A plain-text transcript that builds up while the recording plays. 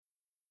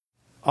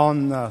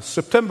On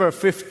September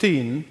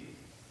 15,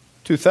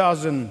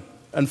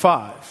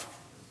 2005,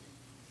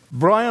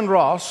 Brian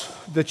Ross,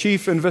 the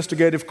chief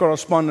investigative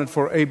correspondent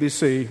for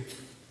ABC,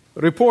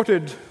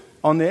 reported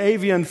on the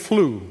avian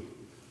flu,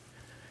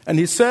 and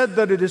he said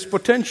that it is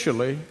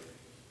potentially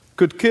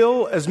could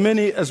kill as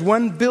many as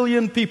 1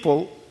 billion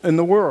people in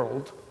the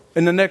world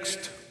in the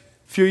next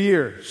few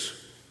years.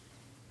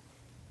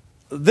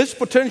 This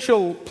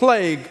potential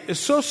plague is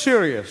so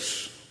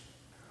serious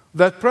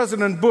that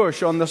President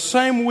Bush, on the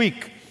same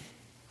week,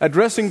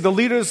 addressing the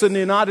leaders in the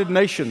United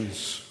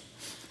Nations,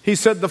 he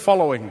said the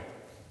following.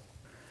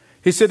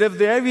 He said, if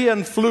the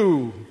avian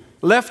flu,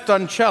 left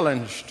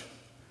unchallenged,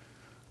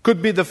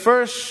 could be the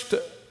first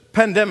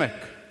pandemic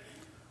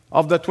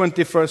of the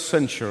 21st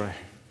century.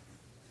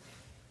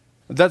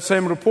 That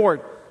same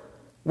report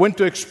went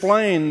to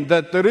explain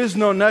that there is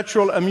no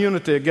natural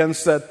immunity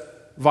against that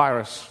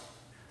virus.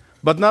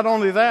 But not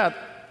only that,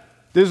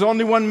 there's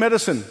only one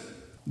medicine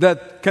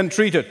that can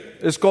treat it.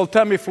 It's called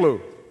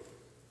Tamiflu.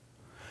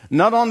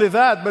 Not only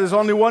that, but there's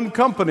only one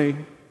company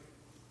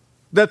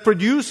that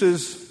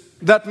produces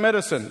that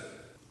medicine.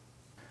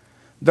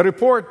 The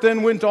report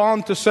then went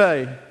on to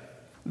say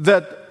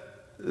that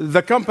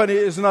the company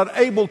is not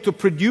able to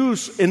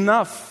produce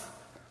enough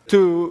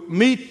to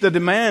meet the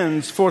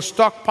demands for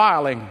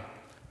stockpiling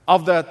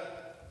of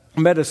that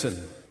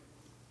medicine.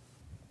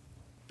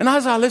 And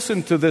as I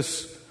listened to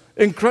this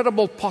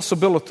incredible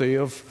possibility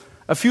of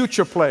a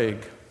future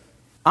plague,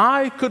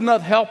 I could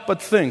not help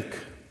but think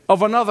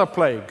of another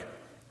plague,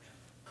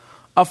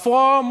 a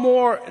far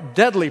more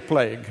deadly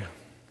plague,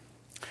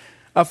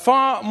 a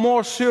far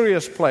more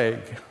serious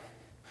plague,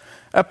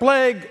 a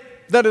plague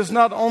that is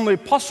not only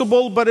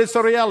possible, but it's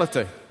a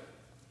reality.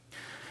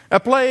 A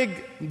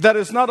plague that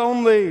is not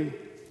only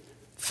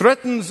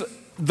threatens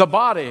the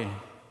body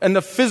and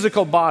the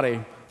physical body,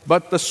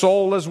 but the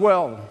soul as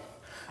well.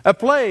 A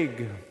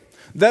plague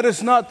that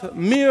is not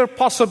mere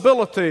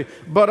possibility,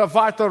 but a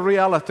vital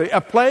reality.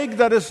 A plague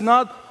that is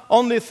not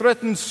only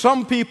threatens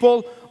some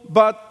people,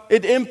 but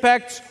it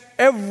impacts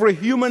every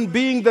human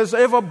being that's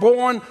ever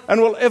born and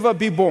will ever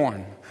be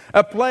born.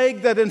 A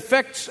plague that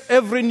infects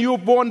every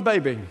newborn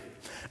baby.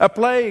 A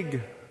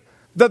plague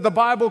that the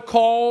Bible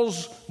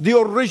calls the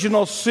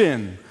original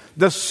sin.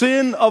 The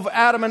sin of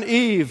Adam and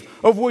Eve,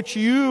 of which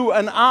you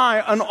and I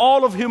and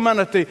all of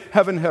humanity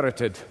have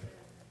inherited.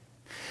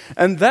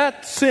 And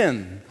that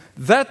sin,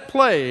 that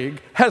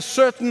plague, has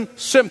certain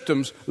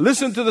symptoms.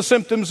 Listen to the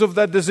symptoms of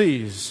that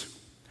disease.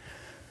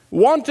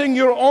 Wanting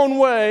your own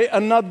way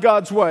and not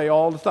God's way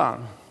all the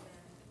time.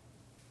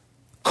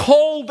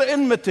 Cold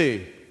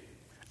enmity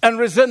and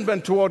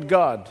resentment toward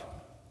God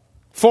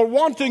for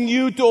wanting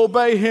you to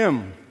obey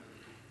Him.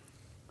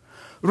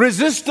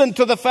 Resistant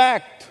to the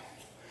fact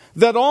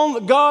that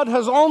God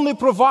has only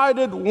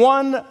provided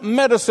one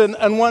medicine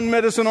and one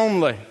medicine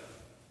only.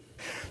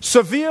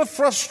 Severe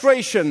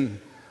frustration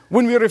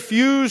when we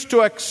refuse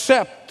to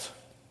accept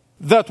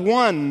that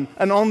one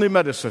and only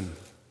medicine.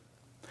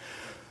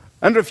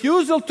 And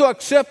refusal to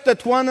accept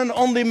that one and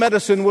only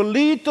medicine will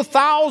lead to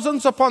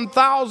thousands upon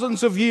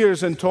thousands of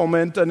years in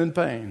torment and in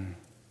pain.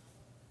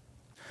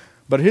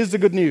 But here's the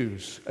good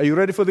news. Are you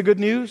ready for the good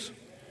news?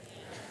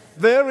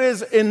 There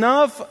is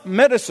enough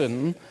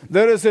medicine,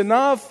 there is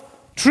enough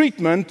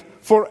treatment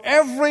for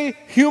every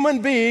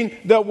human being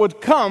that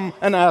would come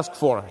and ask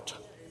for it.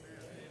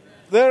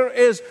 There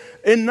is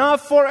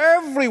enough for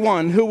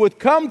everyone who would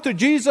come to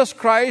Jesus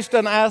Christ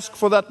and ask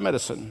for that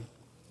medicine.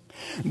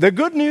 The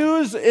good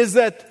news is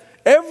that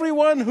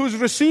everyone who's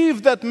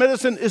received that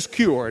medicine is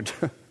cured.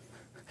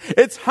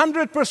 It's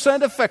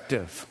 100%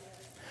 effective.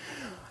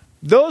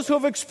 Those who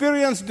have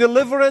experienced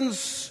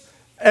deliverance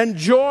and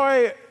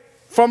joy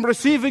from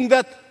receiving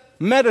that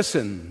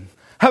medicine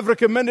have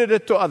recommended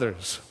it to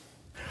others.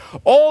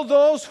 All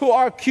those who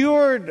are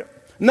cured,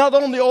 not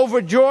only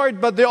overjoyed,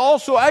 but they're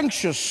also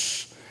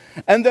anxious.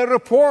 And they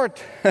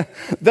report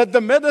that the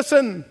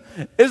medicine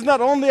is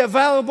not only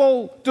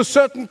available to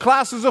certain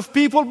classes of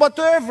people, but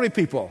to every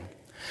people.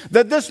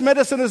 That this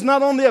medicine is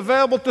not only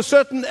available to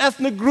certain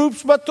ethnic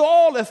groups, but to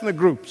all ethnic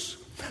groups.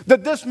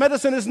 That this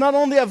medicine is not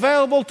only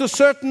available to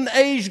certain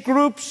age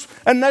groups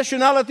and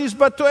nationalities,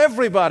 but to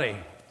everybody.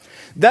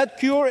 That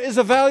cure is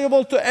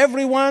available to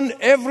everyone,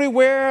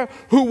 everywhere,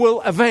 who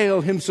will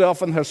avail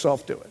himself and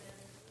herself to it.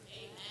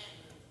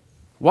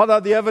 What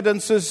are the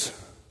evidences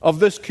of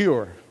this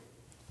cure?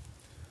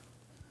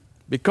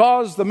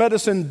 Because the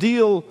medicine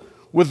deals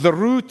with the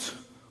root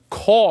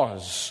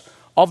cause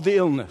of the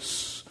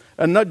illness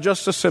and not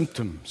just the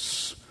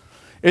symptoms.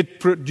 It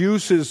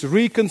produces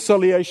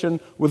reconciliation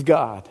with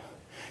God.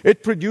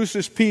 It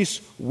produces peace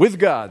with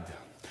God.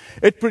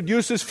 It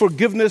produces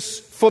forgiveness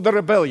for the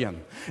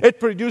rebellion. It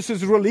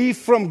produces relief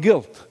from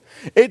guilt.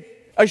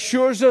 It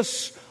assures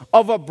us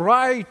of a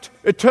bright,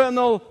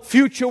 eternal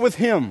future with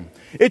Him.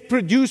 It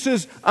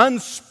produces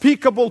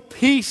unspeakable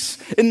peace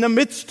in the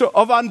midst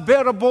of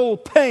unbearable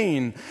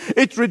pain.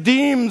 It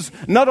redeems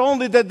not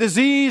only the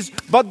disease,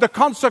 but the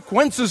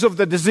consequences of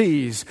the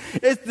disease.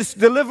 It is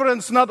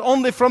deliverance not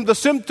only from the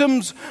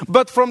symptoms,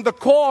 but from the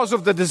cause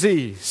of the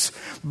disease.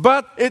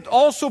 but it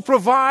also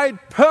provides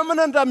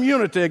permanent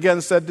immunity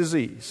against that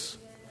disease.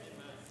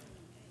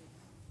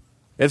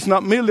 It's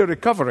not merely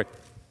recovery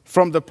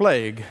from the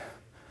plague,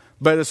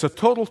 but it's a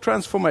total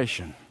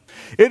transformation.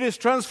 It is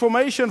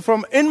transformation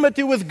from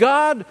enmity with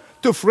God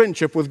to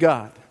friendship with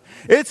God.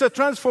 It's a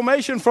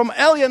transformation from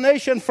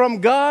alienation from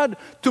God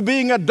to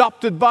being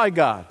adopted by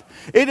God.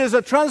 It is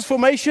a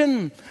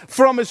transformation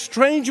from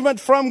estrangement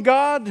from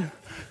God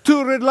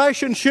to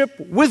relationship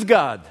with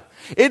God.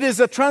 It is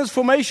a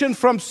transformation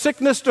from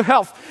sickness to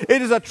health.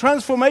 It is a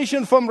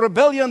transformation from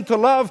rebellion to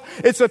love.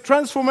 It's a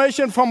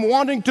transformation from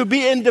wanting to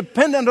be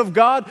independent of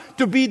God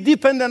to be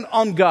dependent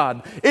on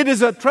God. It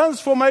is a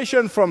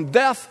transformation from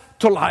death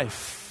to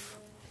life.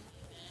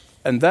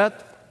 And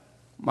that,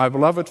 my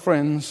beloved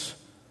friends,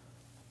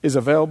 is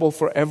available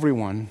for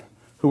everyone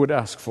who would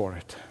ask for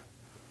it.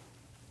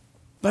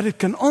 But it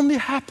can only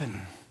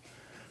happen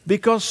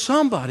because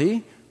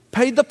somebody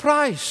paid the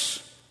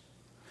price.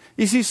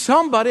 You see,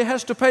 somebody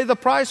has to pay the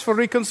price for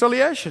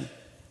reconciliation.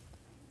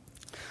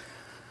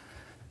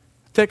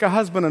 Take a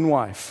husband and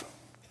wife.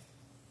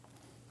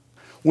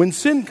 When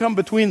sin comes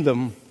between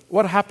them,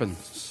 what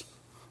happens?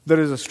 There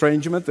is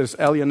estrangement, there is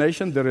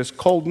alienation, there is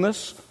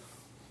coldness.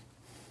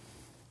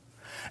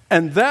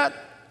 And that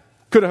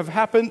could have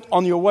happened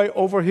on your way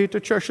over here to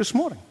church this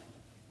morning.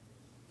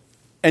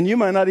 And you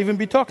might not even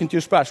be talking to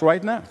your spouse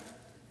right now.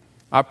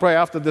 I pray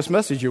after this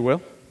message you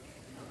will.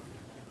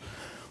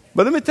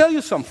 But let me tell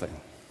you something.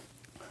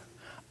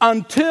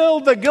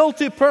 Until the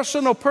guilty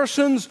person or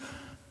persons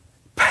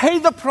pay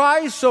the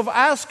price of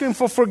asking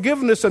for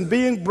forgiveness and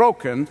being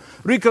broken,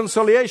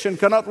 reconciliation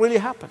cannot really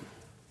happen.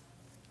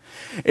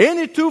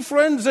 Any two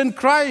friends in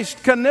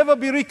Christ can never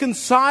be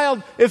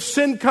reconciled if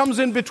sin comes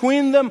in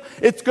between them.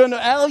 It's going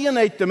to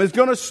alienate them. It's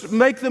going to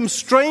make them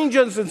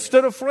strangers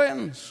instead of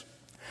friends.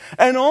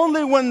 And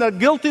only when the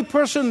guilty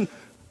person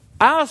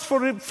asks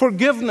for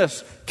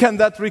forgiveness can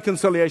that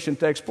reconciliation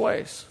take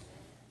place.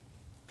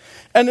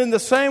 And in the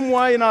same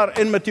way in our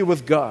enmity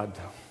with God,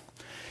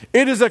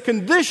 it is a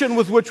condition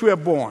with which we are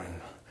born.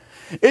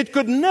 It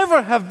could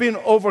never have been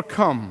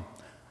overcome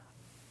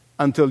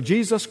until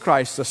Jesus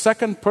Christ, the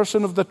second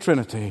person of the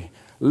Trinity,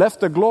 left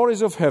the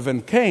glories of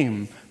heaven,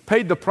 came,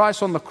 paid the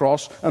price on the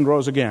cross, and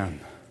rose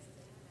again.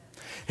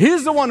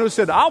 He's the one who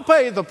said, I'll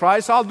pay the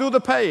price, I'll do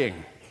the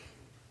paying,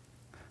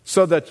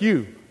 so that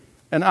you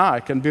and I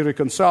can be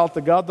reconciled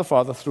to God the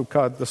Father through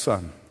God the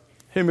Son.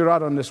 Hear me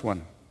right on this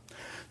one.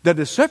 The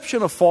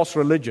deception of false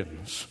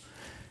religions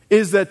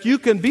is that you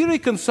can be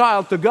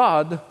reconciled to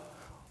God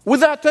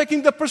without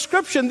taking the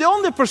prescription, the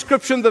only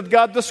prescription that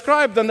God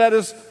described, and that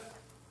is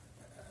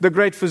the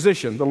great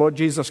physician, the Lord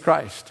Jesus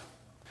Christ.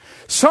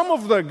 Some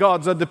of their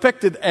gods are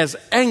depicted as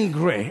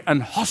angry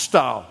and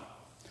hostile.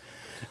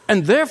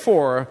 And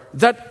therefore,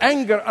 that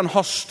anger and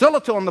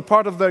hostility on the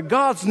part of their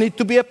gods need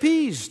to be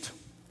appeased.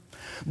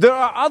 There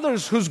are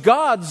others whose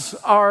gods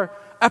are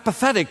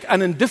apathetic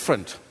and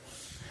indifferent.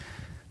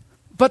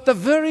 But the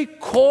very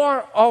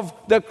core of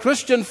the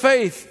Christian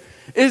faith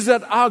is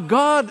that our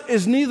God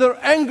is neither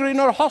angry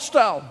nor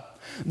hostile.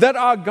 That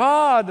our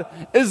God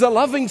is a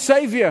loving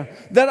Savior.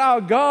 That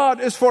our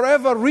God is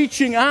forever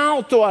reaching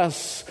out to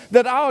us.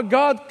 That our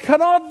God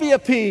cannot be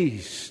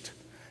appeased.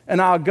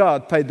 And our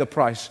God paid the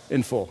price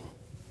in full.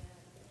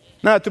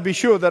 Now, to be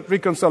sure that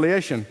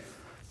reconciliation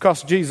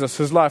cost Jesus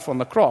his life on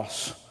the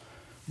cross.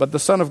 But the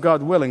Son of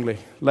God willingly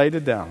laid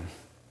it down.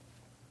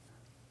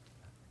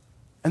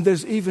 And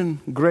there's even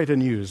greater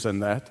news than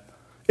that,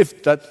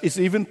 if that is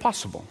even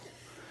possible.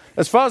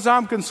 As far as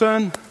I'm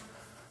concerned,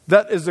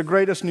 that is the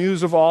greatest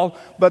news of all.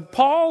 But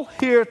Paul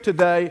here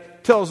today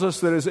tells us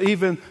there is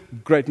even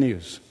great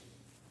news.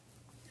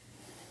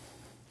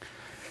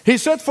 He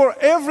said, for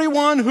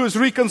everyone who is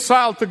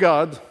reconciled to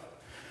God,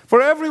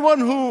 for everyone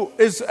who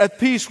is at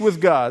peace with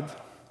God,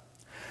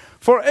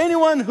 for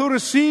anyone who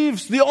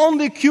receives the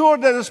only cure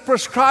that is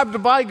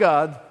prescribed by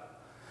God,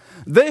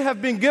 they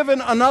have been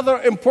given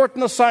another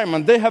important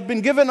assignment. They have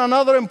been given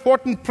another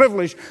important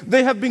privilege.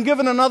 They have been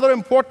given another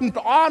important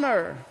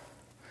honor.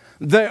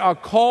 They are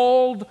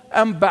called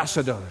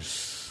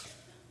ambassadors.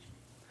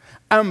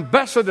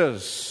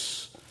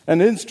 Ambassadors,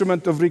 an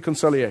instrument of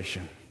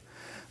reconciliation.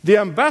 The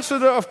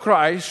ambassador of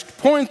Christ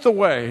points the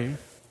way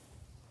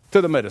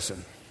to the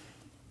medicine,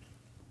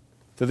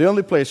 to the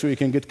only place where you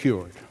can get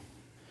cured.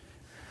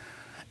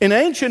 In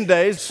ancient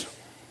days,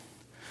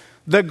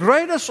 the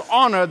greatest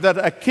honor that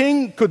a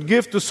king could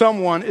give to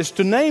someone is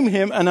to name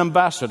him an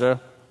ambassador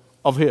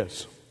of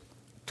his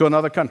to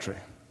another country.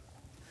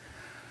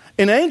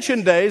 In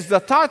ancient days, the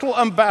title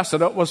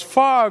ambassador was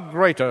far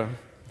greater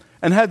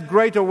and had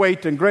greater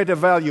weight and greater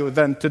value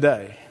than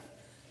today.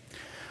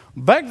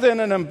 Back then,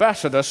 an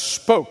ambassador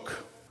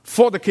spoke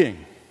for the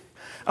king.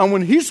 And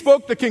when he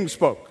spoke, the king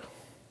spoke.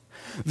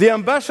 The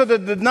ambassador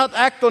did not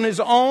act on his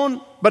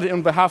own, but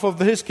on behalf of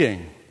his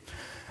king.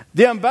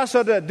 The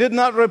ambassador did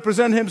not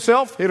represent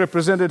himself, he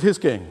represented his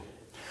king.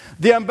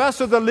 The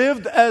ambassador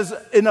lived as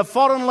in a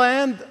foreign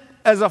land,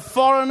 as a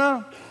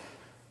foreigner,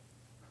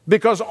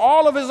 because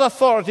all of his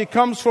authority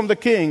comes from the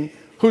king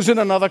who's in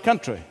another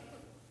country.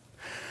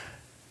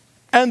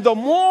 And the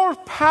more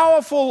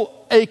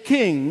powerful a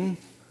king,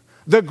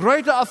 the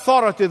greater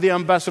authority the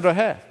ambassador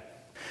had.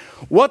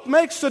 What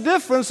makes the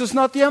difference is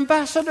not the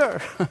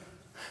ambassador.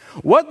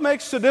 What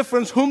makes the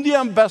difference whom the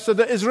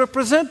ambassador is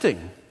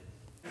representing?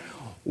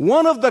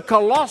 One of the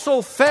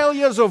colossal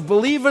failures of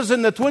believers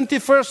in the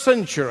 21st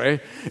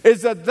century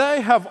is that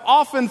they have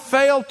often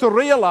failed to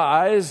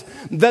realize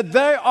that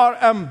they are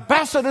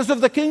ambassadors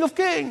of the King of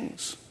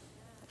Kings.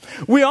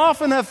 We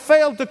often have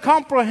failed to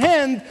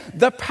comprehend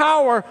the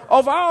power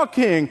of our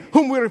King,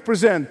 whom we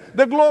represent,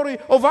 the glory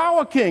of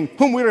our King,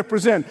 whom we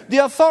represent, the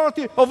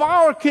authority of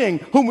our King,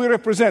 whom we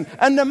represent,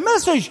 and the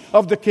message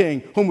of the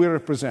King, whom we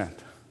represent.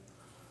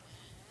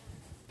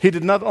 He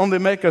did not only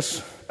make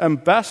us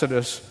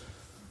ambassadors,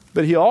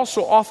 but He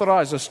also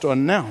authorized us to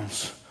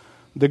announce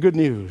the good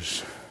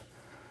news.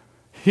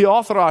 He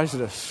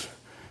authorized us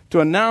to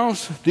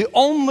announce the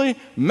only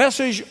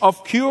message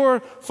of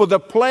cure for the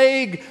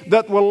plague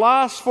that will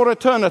last for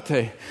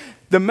eternity.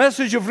 The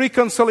message of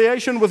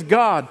reconciliation with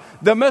God.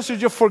 The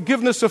message of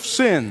forgiveness of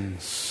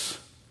sins.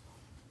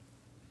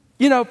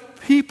 You know,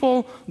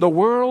 people the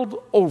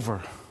world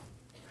over,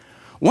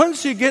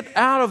 once you get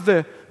out of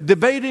the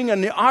debating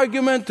and the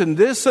argument and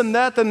this and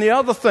that and the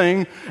other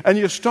thing, and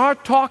you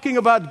start talking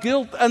about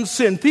guilt and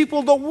sin,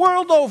 people the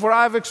world over,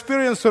 I've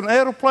experienced it in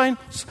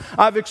airplanes,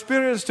 I've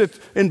experienced it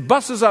in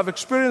buses, I've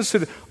experienced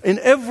it in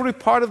every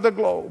part of the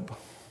globe.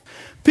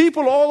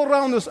 People all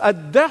around us are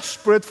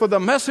desperate for the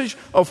message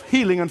of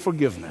healing and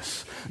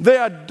forgiveness. They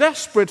are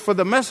desperate for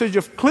the message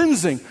of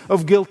cleansing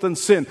of guilt and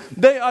sin.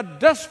 They are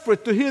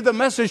desperate to hear the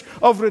message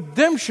of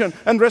redemption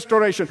and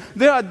restoration.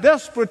 They are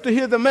desperate to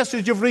hear the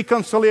message of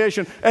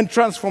reconciliation and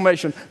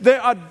transformation. They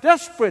are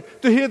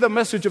desperate to hear the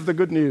message of the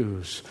good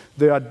news.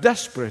 They are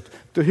desperate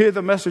to hear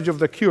the message of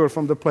the cure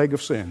from the plague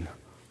of sin.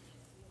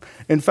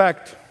 In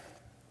fact,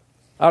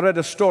 I read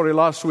a story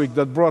last week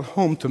that brought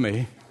home to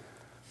me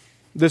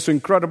this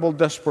incredible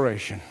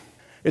desperation.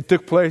 It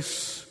took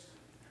place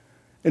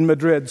in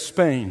Madrid,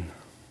 Spain.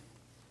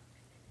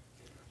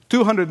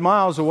 200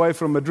 miles away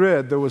from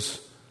Madrid, there was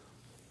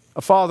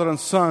a father and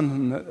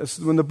son.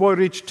 When the boy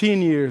reached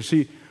teen years,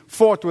 he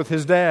fought with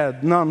his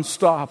dad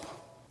nonstop,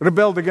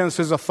 rebelled against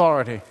his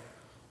authority.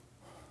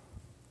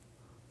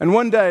 And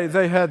one day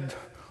they had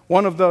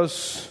one of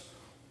those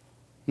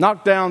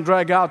knock-down,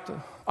 drag-out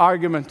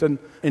argument, and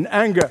in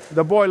anger,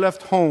 the boy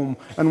left home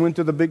and went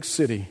to the big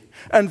city.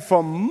 And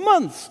for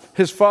months,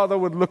 his father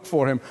would look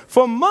for him.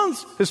 For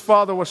months, his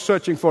father was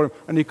searching for him,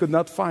 and he could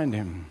not find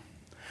him.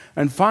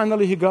 And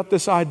finally, he got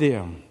this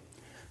idea.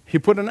 He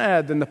put an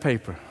ad in the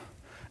paper.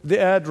 The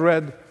ad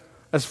read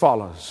as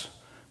follows: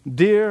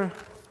 "Dear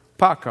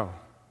Paco,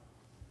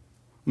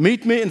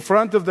 meet me in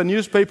front of the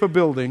newspaper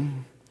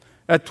building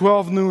at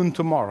 12 noon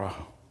tomorrow.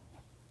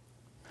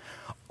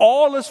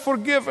 All is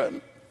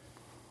forgiven.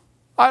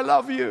 I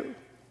love you.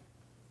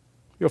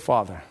 Your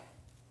father."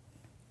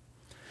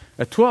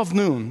 At 12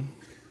 noon,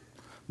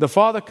 the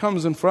father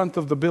comes in front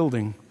of the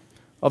building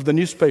of the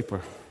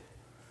newspaper,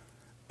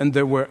 and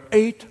there were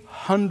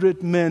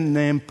 800 men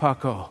named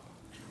Paco,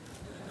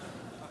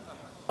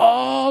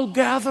 all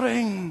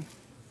gathering,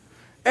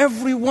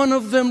 every one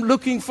of them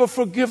looking for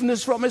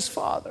forgiveness from his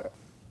father.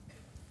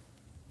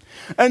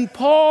 And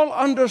Paul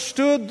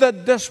understood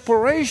that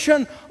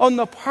desperation on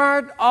the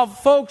part of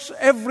folks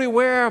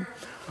everywhere,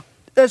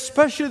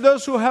 especially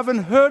those who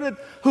haven't heard it,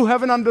 who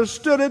haven't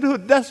understood it, who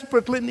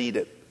desperately need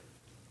it.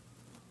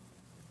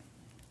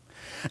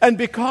 And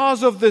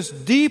because of this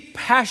deep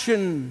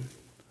passion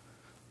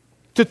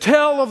to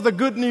tell of the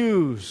good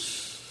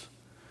news,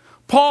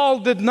 Paul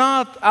did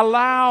not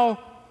allow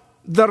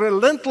the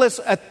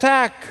relentless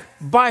attack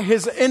by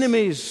his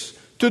enemies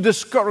to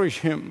discourage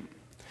him.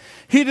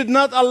 He did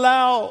not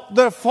allow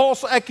their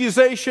false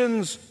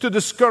accusations to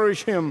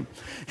discourage him.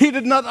 He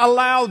did not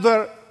allow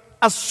their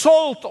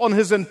assault on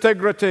his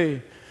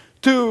integrity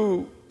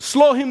to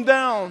slow him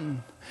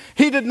down.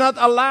 He did not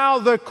allow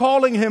their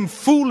calling him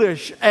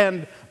foolish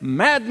and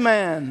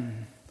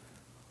madman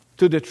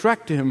to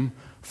detract him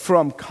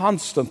from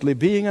constantly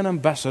being an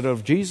ambassador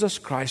of Jesus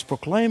Christ,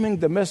 proclaiming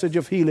the message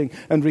of healing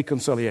and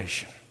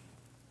reconciliation.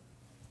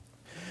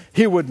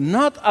 He would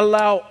not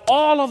allow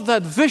all of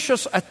that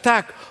vicious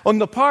attack on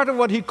the part of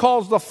what he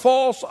calls the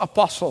false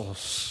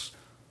apostles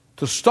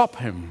to stop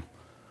him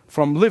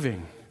from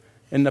living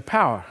in the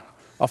power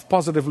of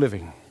positive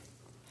living.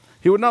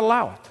 He would not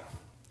allow it.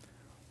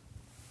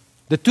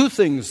 The two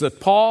things that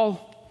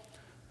Paul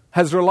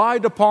has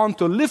relied upon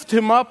to lift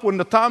him up when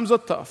the times are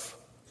tough,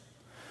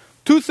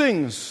 two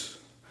things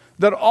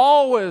that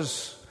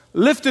always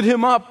lifted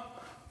him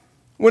up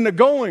when the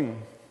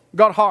going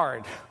got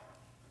hard.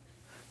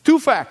 Two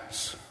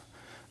facts: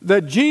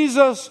 that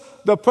Jesus,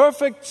 the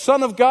perfect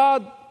Son of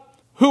God,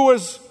 who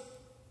was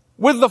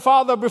with the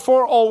Father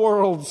before all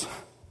worlds,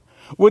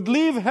 would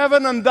leave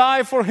heaven and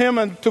die for him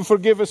and to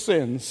forgive his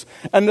sins.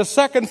 And the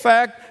second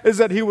fact is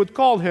that he would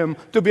call him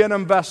to be an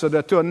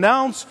ambassador, to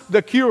announce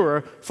the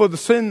cure for the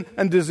sin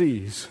and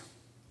disease.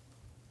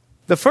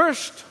 The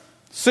first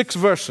 6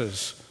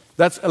 verses,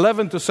 that's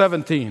 11 to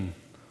 17,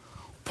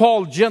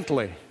 Paul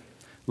gently,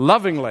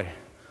 lovingly,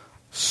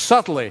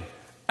 subtly,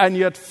 and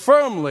yet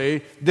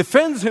firmly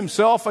defends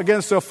himself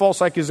against their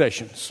false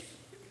accusations.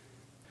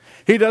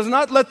 He does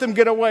not let them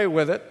get away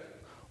with it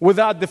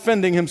without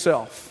defending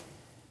himself.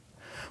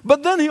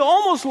 But then he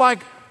almost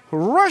like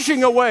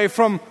rushing away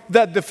from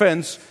that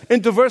defense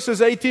into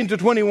verses 18 to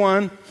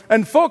 21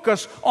 and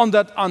focus on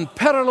that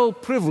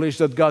unparalleled privilege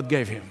that God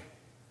gave him.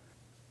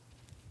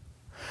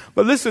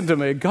 But listen to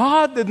me,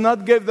 God did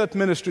not give that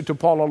ministry to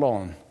Paul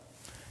alone.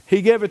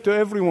 He gave it to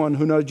everyone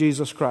who knows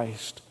Jesus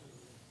Christ.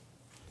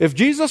 If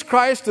Jesus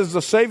Christ is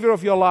the Savior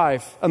of your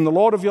life and the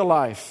Lord of your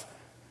life,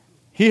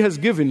 He has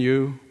given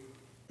you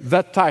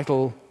that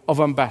title of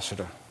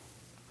ambassador.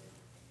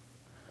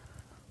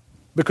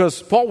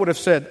 Because Paul would have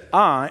said,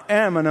 I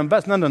am an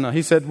ambassador. No.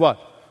 He said what?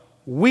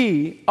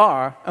 We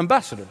are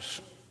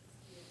ambassadors.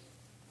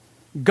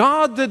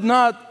 God did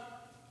not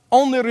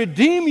only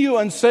redeem you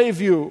and save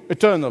you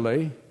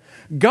eternally.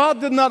 God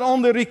did not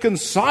only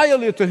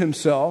reconcile you to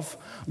Himself.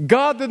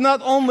 God did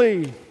not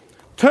only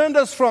turn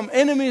us from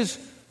enemies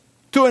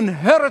to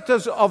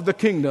inheritors of the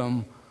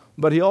kingdom,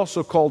 but He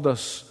also called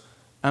us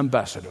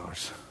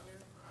ambassadors.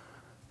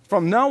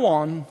 From now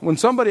on, when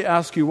somebody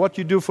asks you what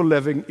you do for a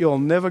living, you're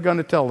never going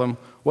to tell them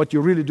what you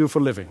really do for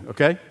a living,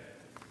 okay?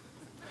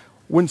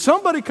 When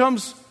somebody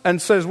comes and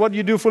says what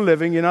you do for a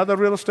living, you're not a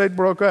real estate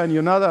broker and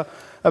you're not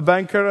a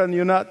banker and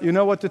you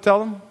know what to tell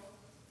them?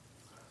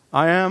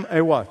 I am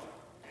a what?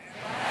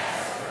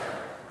 Ambassador.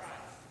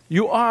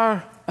 You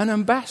are an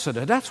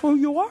ambassador. That's who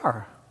you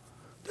are.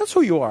 That's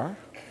who you are.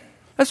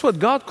 That's what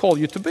God called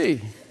you to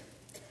be.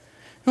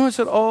 And I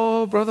said,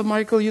 oh, Brother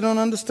Michael, you don't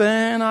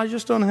understand. I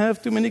just don't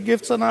have too many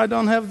gifts and I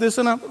don't have this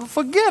and that.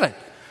 Forget it.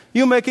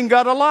 You're making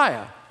God a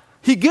liar.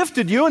 He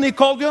gifted you and He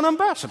called you an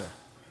ambassador.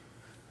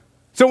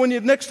 So when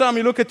next time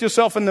you look at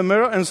yourself in the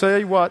mirror and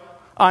say, what?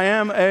 I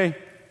am a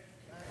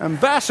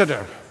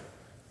ambassador.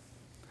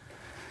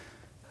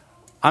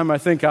 I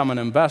might think I'm an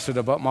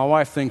ambassador, but my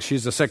wife thinks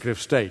she's the Secretary of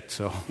State.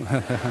 So,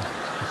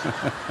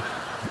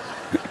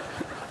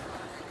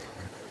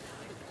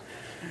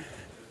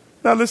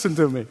 now listen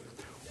to me.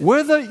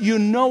 Whether you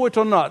know it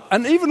or not,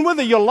 and even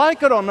whether you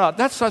like it or not,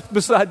 that's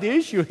beside the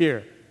issue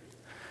here.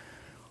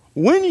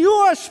 When you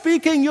are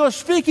speaking, you're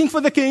speaking for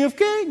the King of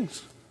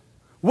Kings.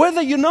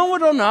 Whether you know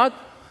it or not,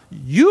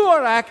 you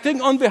are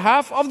acting on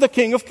behalf of the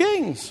King of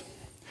Kings.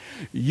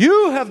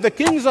 You have the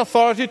King's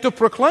authority to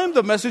proclaim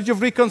the message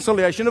of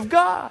reconciliation of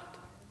God.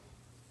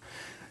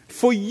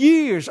 For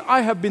years,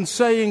 I have been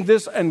saying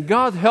this, and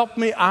God help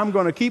me, I'm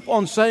going to keep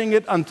on saying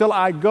it until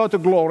I go to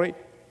glory.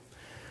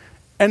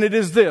 And it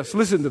is this,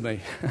 listen to me.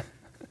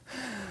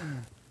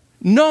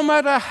 No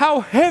matter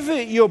how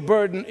heavy your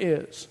burden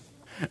is,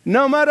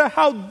 no matter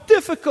how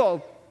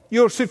difficult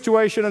your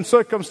situation and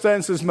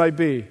circumstances may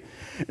be,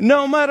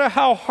 no matter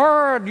how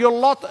hard your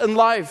lot in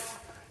life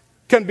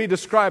can be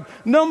described,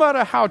 no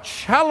matter how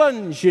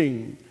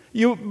challenging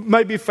you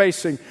may be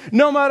facing,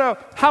 no matter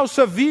how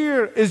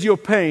severe is your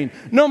pain,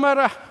 no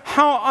matter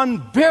how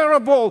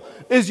unbearable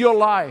is your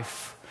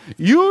life,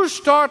 you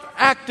start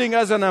acting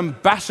as an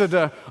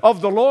ambassador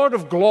of the Lord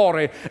of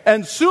glory,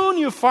 and soon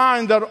you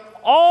find that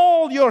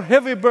all your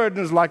heavy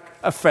burdens like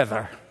a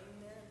feather.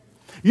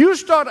 You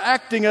start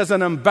acting as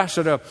an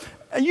ambassador,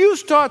 and you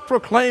start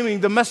proclaiming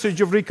the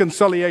message of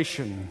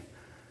reconciliation.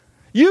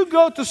 You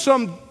go to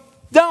some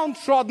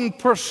downtrodden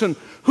person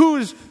who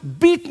is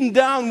beaten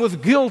down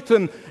with guilt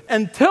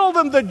and tell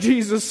them that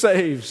Jesus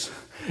saves.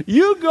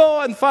 You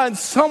go and find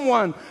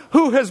someone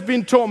who has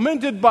been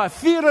tormented by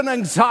fear and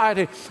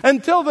anxiety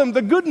and tell them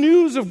the good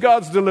news of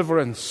God's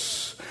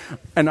deliverance.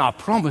 And I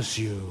promise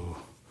you,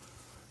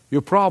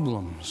 your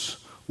problems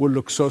will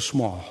look so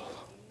small.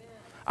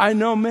 I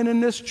know men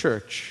in this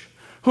church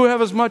who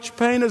have as much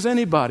pain as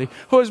anybody,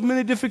 who has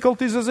many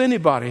difficulties as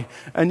anybody,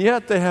 and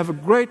yet they have a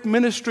great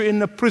ministry in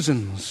the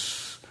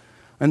prisons.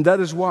 And that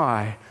is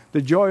why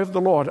the joy of the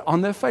Lord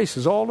on their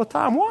faces all the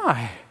time.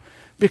 Why?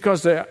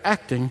 Because they are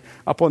acting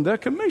upon their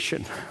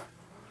commission.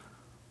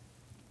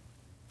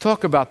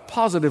 Talk about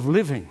positive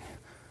living.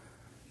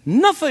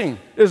 Nothing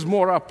is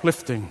more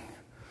uplifting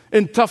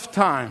in tough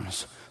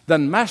times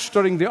than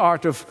mastering the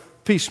art of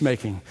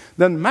peacemaking,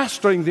 than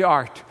mastering the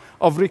art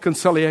of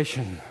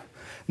reconciliation.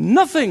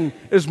 Nothing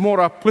is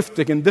more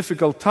uplifting in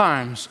difficult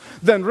times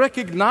than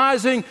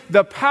recognizing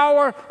the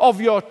power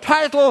of your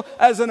title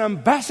as an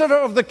ambassador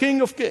of the King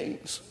of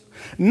Kings.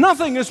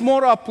 Nothing is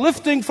more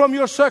uplifting from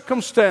your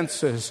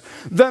circumstances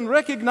than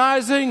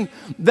recognizing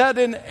that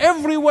in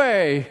every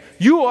way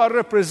you are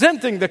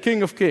representing the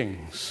King of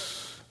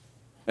Kings.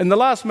 In the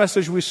last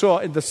message we saw,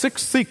 in the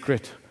sixth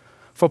secret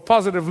for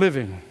positive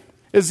living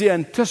is the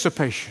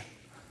anticipation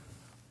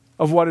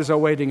of what is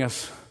awaiting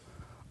us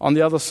on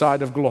the other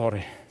side of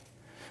glory.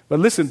 But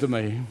listen to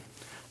me,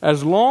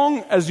 as long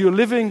as you're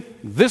living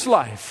this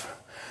life,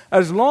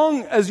 as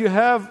long as you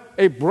have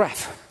a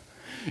breath,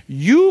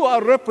 you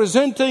are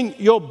representing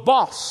your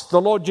boss,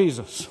 the Lord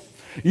Jesus.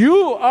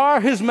 You are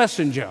His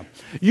messenger.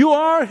 You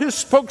are His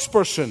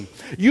spokesperson.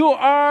 You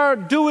are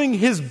doing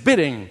His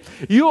bidding.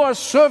 You are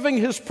serving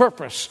His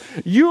purpose.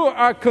 You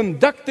are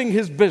conducting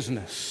His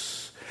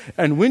business.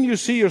 And when you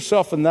see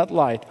yourself in that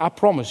light, I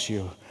promise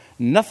you,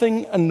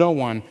 nothing and no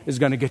one is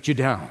going to get you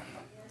down.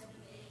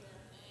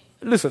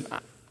 Listen,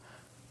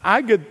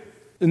 I get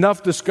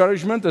enough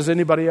discouragement as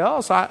anybody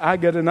else. I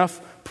get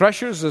enough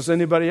pressures as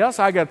anybody else.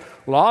 I get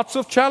lots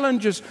of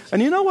challenges.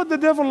 And you know what the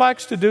devil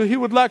likes to do? He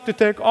would like to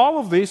take all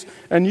of these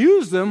and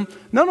use them,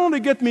 not only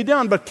get me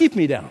down, but keep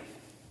me down.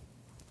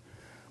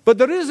 But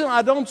the reason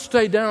I don't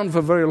stay down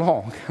for very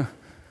long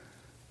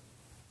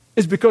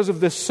is because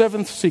of this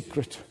seventh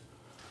secret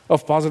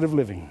of positive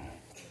living.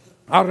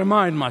 I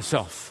remind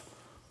myself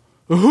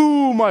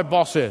who my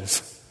boss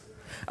is.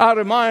 I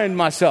remind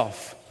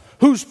myself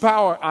whose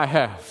power I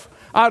have.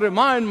 I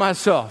remind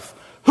myself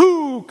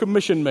who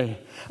commissioned me.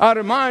 I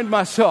remind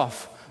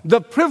myself the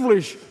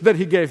privilege that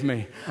He gave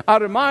me. I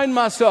remind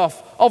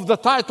myself of the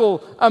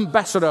title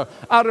ambassador.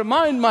 I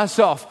remind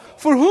myself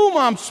for whom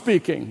I'm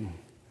speaking.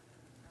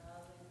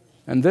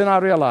 And then I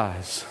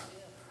realize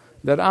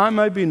that I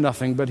may be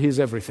nothing, but He's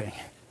everything.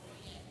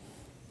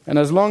 And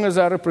as long as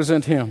I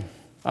represent Him,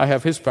 I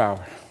have His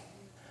power.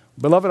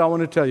 Beloved, I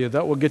want to tell you,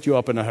 that will get you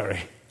up in a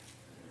hurry.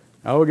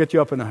 I will get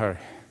you up in a hurry.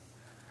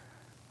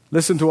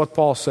 Listen to what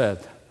Paul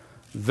said.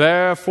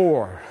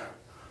 Therefore,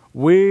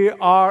 we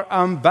are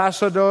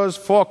ambassadors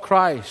for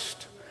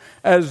Christ,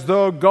 as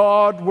though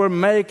God were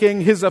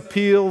making His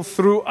appeal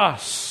through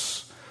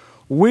us.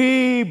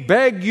 We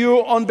beg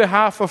you on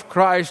behalf of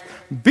Christ,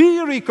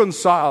 be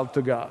reconciled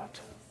to God.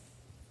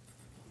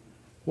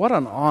 What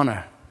an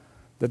honor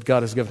that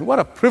God has given. What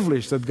a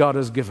privilege that God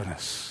has given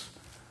us.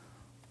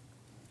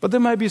 But there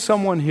may be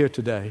someone here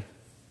today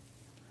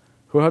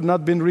who had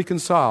not been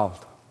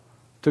reconciled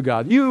to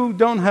God. You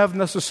don't have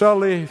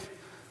necessarily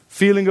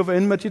feeling of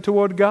enmity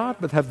toward God,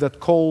 but have that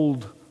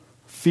cold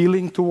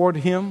feeling toward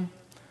Him.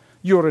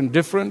 You're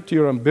indifferent,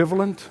 you're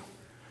ambivalent.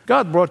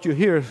 God brought you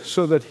here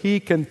so that He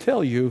can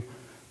tell you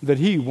that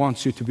He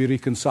wants you to be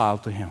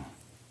reconciled to Him.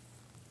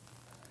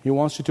 He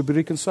wants you to be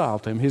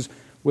reconciled to Him. He's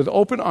with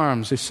open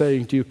arms, He's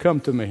saying to you, come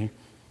to me,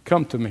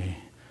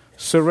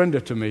 surrender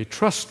to me,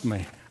 trust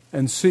me,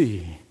 and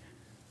see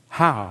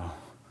how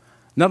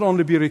not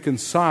only be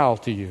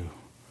reconciled to you,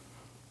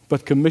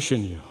 but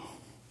commission you.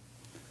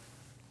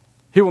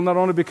 He will not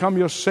only become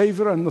your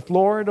Savior and the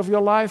Lord of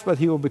your life, but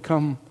He will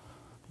become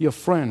your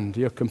friend,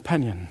 your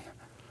companion,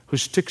 who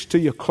sticks to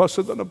you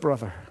closer than a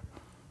brother.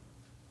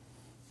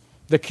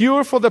 The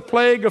cure for the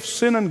plague of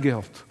sin and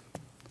guilt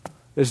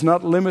is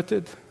not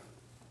limited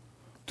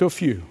to a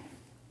few.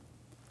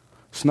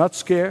 It's not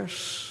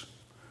scarce.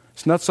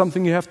 It's not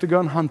something you have to go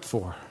and hunt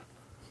for.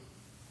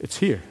 It's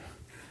here.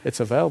 It's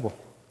available.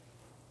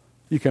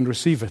 You can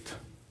receive it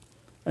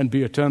and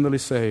be eternally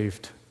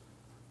saved.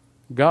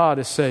 God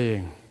is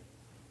saying,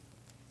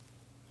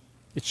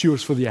 it's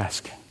yours for the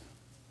asking.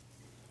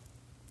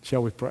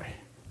 Shall we pray?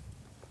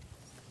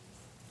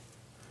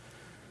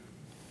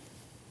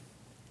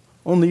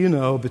 Only you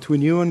know,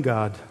 between you and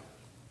God.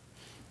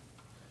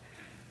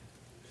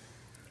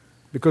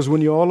 Because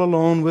when you're all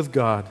alone with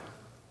God,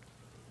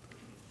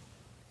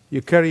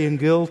 you're carrying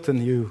guilt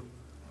and you're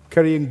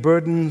carrying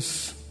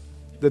burdens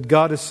that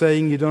God is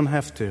saying you don't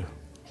have to.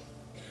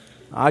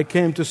 I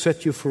came to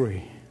set you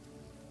free.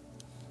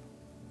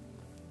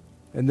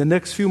 In the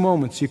next few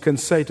moments, you can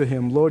say to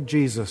Him, Lord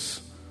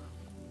Jesus,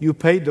 you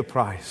paid the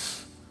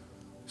price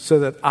so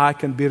that I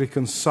can be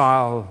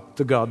reconciled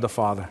to God the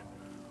Father.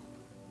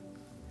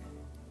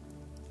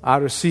 I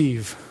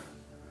receive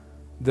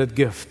that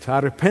gift. I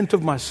repent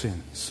of my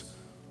sins.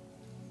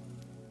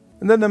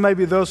 And then there may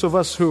be those of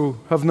us who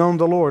have known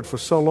the Lord for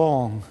so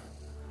long,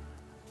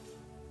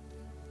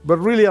 but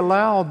really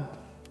allowed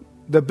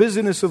the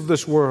busyness of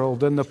this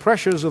world and the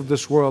pressures of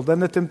this world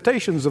and the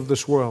temptations of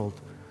this world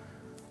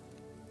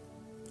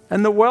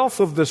and the wealth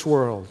of this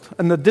world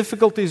and the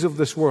difficulties of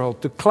this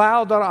world to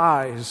cloud our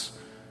eyes,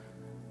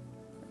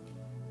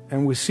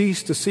 and we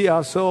cease to see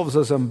ourselves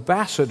as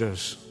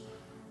ambassadors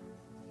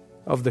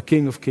of the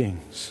King of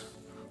Kings.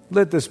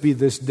 Let this be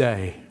this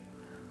day.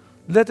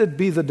 Let it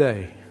be the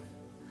day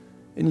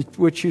in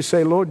which you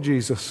say, Lord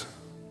Jesus,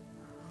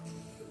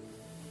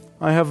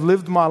 I have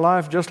lived my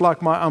life just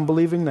like my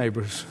unbelieving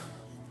neighbors,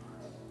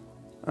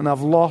 and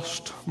I've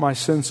lost my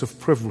sense of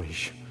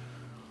privilege.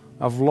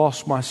 I've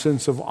lost my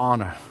sense of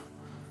honor.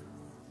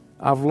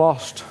 I've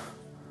lost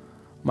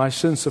my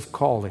sense of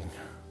calling.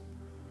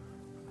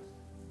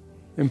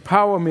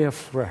 Empower me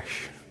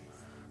afresh.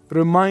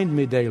 Remind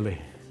me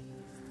daily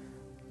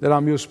that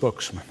I'm your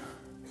spokesman.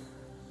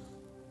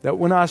 That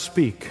when I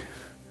speak,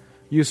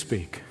 you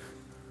speak.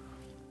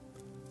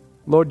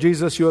 Lord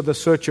Jesus, you are the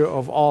searcher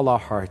of all our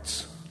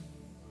hearts.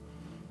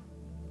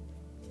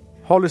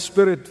 Holy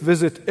Spirit,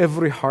 visit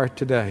every heart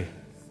today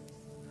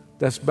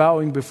that's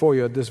bowing before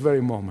you at this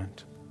very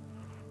moment.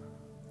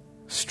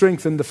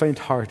 Strengthen the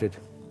faint-hearted.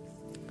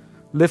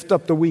 Lift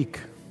up the weak.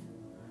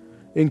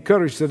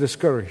 Encourage the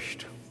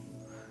discouraged.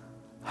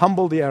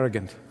 Humble the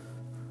arrogant.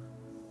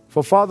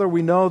 For Father,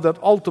 we know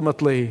that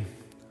ultimately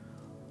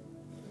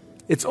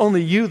it's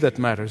only you that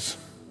matters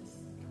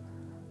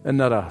and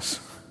not us.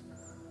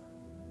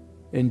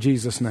 In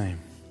Jesus' name,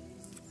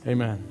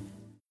 amen.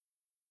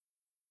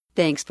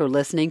 Thanks for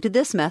listening to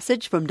this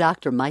message from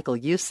Dr. Michael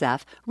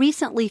Youssef,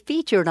 recently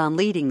featured on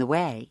Leading the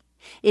Way.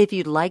 If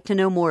you'd like to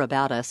know more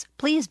about us,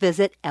 please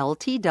visit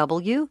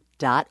ltw.org.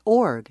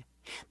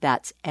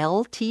 That's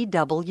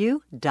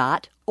ltw.org.